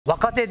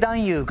若手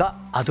男優が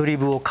アドリ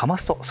ブをかま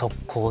すと速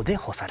攻で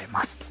干され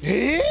ます。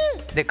で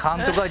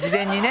監督は事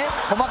前にね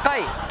細か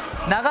い流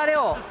れ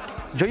を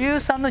女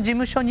優さんの事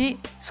務所に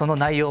その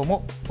内容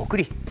も送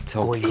り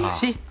合意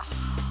し、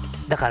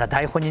だから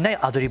台本にない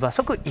アドリブは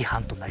即違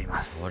反となり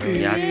ます。これ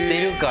やっ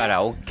てるか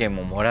ら OK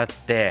ももらっ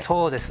て、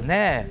そうです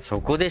ね。そ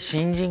こで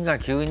新人が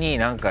急に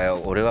なんか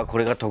俺はこ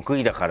れが得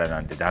意だからな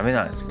んてダメ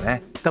なんですよ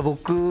ね。だ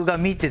僕が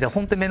見てて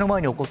本当に目の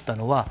前に起こった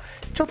のは、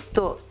ちょっ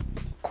と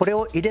これ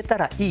を入れた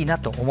らいいな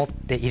と思っ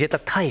て入れた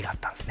体があっ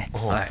たんですね、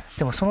はい、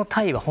でもその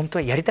体は本当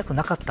はやりたく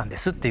なかったんで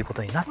すっていうこ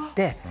とになっ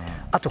て、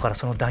後から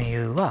その男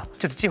優は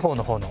ちょっと地方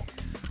の方の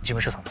事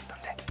務所さんだった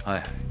んで、は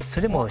い、そ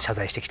れでも謝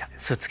罪してきた、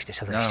スーツ着て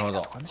謝罪してきた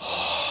とかね。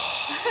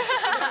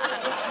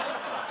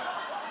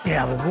い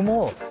や僕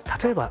も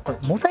例えばこれ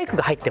モザイク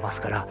が入ってま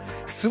すから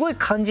すごい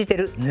感じて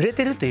る、濡れ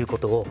てるというこ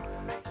とを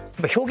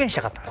やっぱ表現し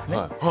たかったんですね、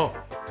は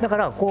い、だか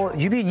らこう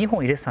指2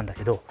本入れてたんだ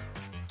けど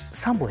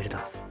3本入れた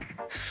んです。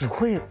す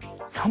ごい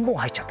3本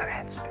入っちゃった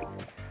ねっつって、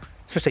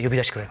そしたら呼び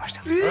出してくれまし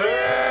た。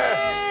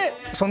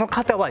その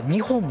方は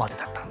2本まで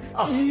だったんです。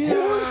本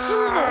数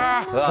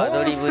もア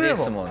ドリブで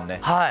すもんね。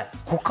はい。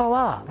他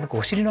は僕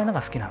お尻の穴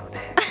が好きなので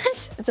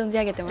存じ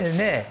上げてます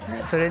ね。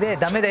それで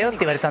ダメだよって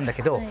言われたんだ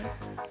けど、はい、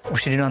お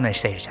尻の穴に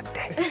舌入れちゃっ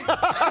て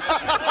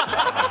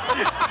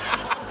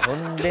と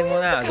んでも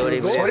ないアド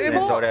リブです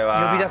ね。それ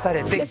は呼び出さ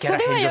れてギャラ返上。そ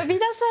れは呼び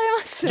出されま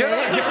すね。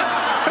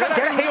それは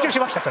ギャラ返上し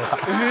ました。それは。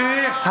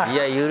い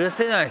や許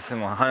せないです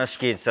もん、話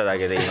聞いてただ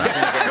けで今。な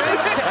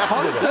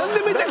ん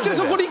でめちゃくちゃ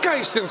そこ理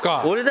解してるんです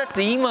か。俺だっ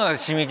て今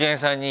しみけん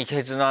さんに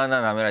ケツの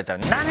穴舐められた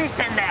ら何し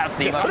てんだよって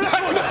言います。当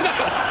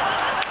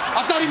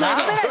たり前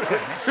だ。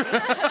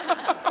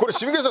これ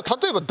しみけんさん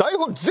例えば台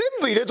本全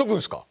部入れとくん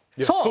ですか。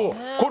そう。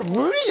これ無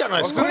理じゃな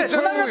いですか。これ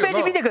隣のペー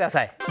ジ見てくだ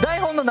さい。台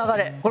本の流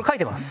れこれ書い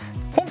てます。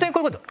本当に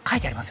こういうこと書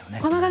いてありますよね。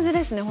こんな感じ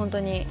ですね本当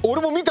に。俺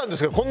も見たんで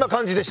すけどこんな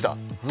感じでした。た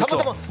また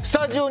まス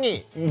タジオ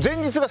に前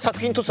日が作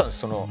品撮ってたんです、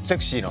そのセ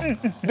クシーな。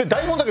で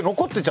台本だけ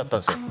残ってちゃった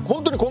んですよ。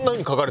本当にこんな風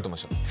に書かれてま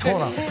した。そう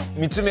なんですよ。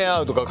見つめ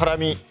合うとか絡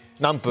み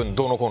何分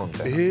どうのこうのみ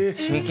たいな。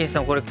しみけん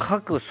さんこれ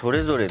各そ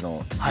れぞれ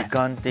の時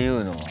間ってい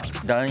うのは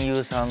男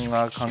優さん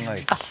が考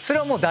えて、あ、それ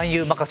はもう男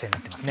優任せにな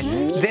ってますね。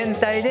全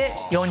体で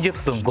40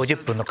分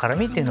50分の絡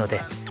みっていうの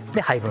で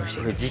配分し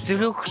ている。実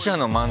力者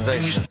の漫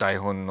才師の台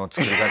本の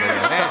作り方だよね。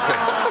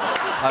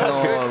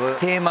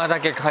テーマだ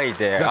け書い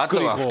てあ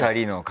とは2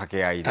人の掛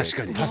け合いで。確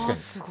かに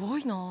すご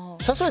いな。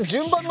さすがに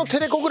順番の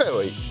テレコぐらい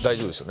は大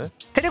丈夫ですよね。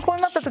テレコ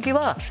になった時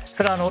は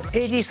それは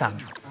AD さん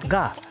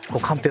がこ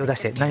うカンペを出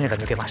して何々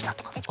が抜けました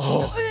とか。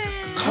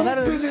カンペ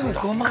出るん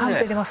だ。カン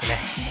ペ出ますね。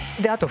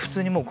であと普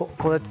通にもうこ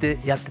うやって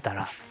やってた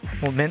ら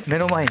もう目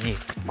の前に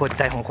こうやっ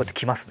て台本こうやって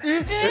きます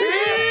ね。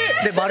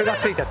で丸が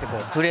ついてあってこう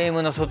フレー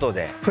ムの外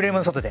で。フレーム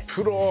の外で。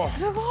プロ。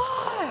すごい。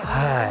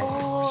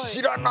はい。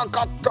知らな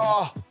かっ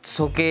た。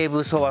鼠径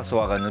部そわそ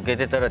わが抜け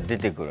てたら出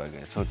てくるわ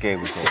け。鼠径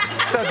部そわ。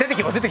さあ出て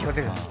きます。鼠径部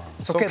抜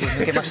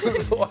けました。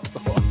そわそ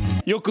わ。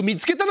よく見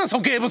つけたな、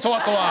鼠径部そ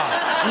わそわ。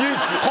唯一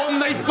こん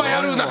ないっぱい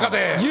ある中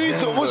で唯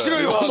一面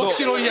白いワード。面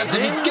白いやつ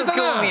見つけたな。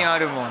興味あ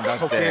るもんだって。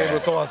鼠径部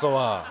そわそ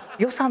わ。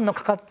予算の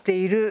かかって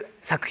いる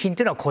作品っ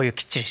ていうのはこういう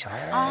きっちりしてま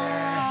す。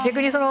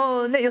逆にそ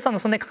のね予算の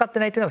そんなにかかって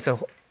ないっていうのは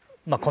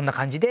まあこんな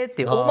感じでっ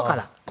ていう大まか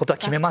なことは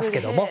決めますけ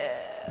ども。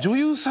女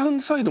優さ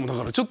んサイドもだ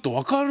からちょっと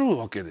分かる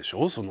わけでし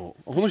ょ。その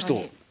この人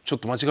ちょっ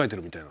と間違えて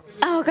るみたいな。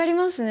あ、分かり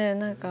ますね。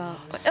なんかあ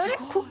れ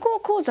ここ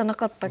こうじゃな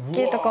かったっ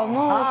けとか思う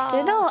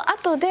けど、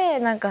後で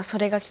なんかそ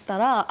れが来た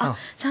ら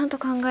ちゃんと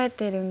考え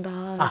てるんだ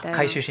みたいな。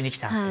回収しに来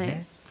たんで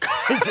ね。回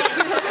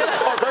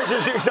収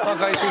しに来た。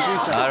回収しに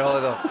来た。なる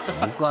ほど。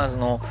僕は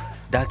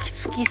抱き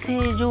つき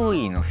正常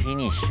位のフィ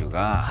ニッシュ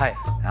が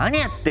何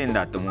やってん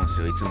だって思うんで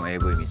すよ。いつも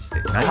AV 見てて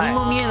何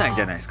も見えない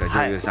じゃないですか、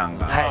女優さん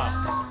が。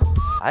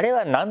あれ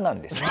は何な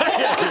んですか。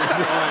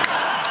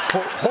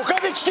他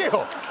で聞け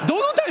よ。ど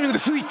のタイミングで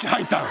スイッチ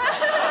入ったの。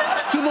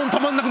質問た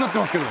まんなくなって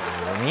ますけど。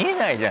見え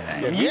ないじゃな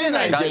い。見え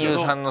ない男優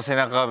さんの背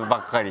中ば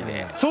っかり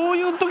で。そう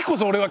いう時こ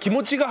そ俺は気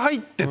持ちが入っ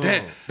て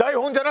て、台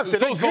本じゃなくて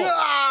ね。そ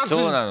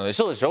うなの。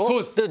そうでしょ。そう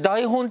です。で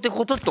台本って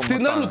ことって思った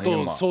の。ってな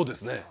るとそうで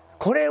すね。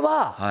これ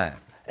は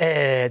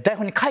台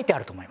本に書いてあ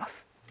ると思いま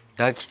す。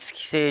抱きつ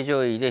き正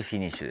常位でフィ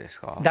ニッシュです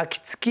か。抱き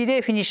つき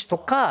でフィニッシュと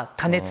か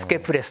種付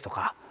けプレスと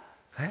か。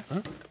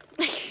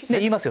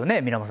言いますよね、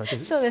Minamoさん。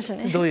そうです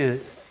ね。どうい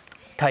う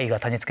体位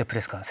が種付けプ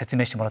レスか説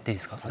明してもらっていい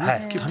ですか。種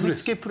付けプレ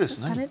ス。種付けプレス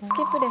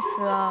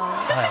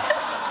は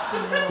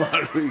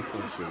悪いこ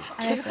としてる。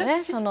あれですよ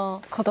ね。そ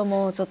の子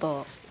供をちょっ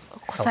と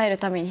こさえる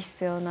ために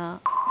必要な。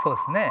そう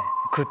ですね。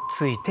くっ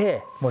つい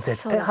てもう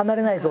絶対離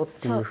れないぞっ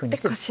ていうふうに。で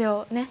腰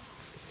をね。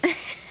おい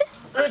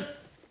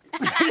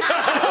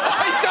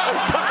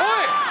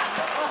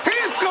手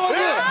使わず9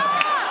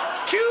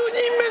人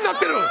目になっ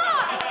てる。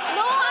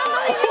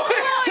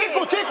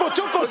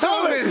チョコサ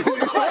ーベイチ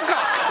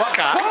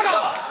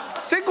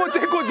ェ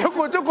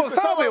コ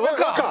サーベイ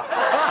若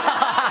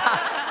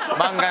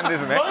漫画で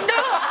すね。す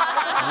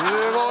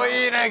ごい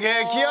ね、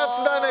激ア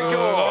ツだね今日。す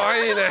ご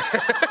いね。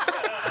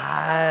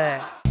は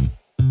い。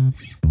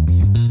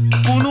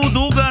この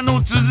動画の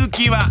続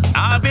きは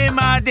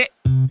ABEMAで。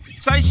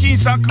最新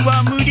作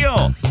は無料。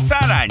さ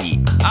ら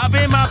に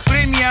ABEMAプ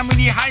レミアム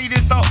に入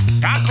ると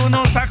過去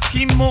の作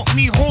品も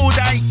見放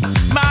題。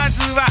ま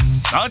ずは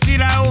こち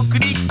らをク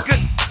リッ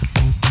ク。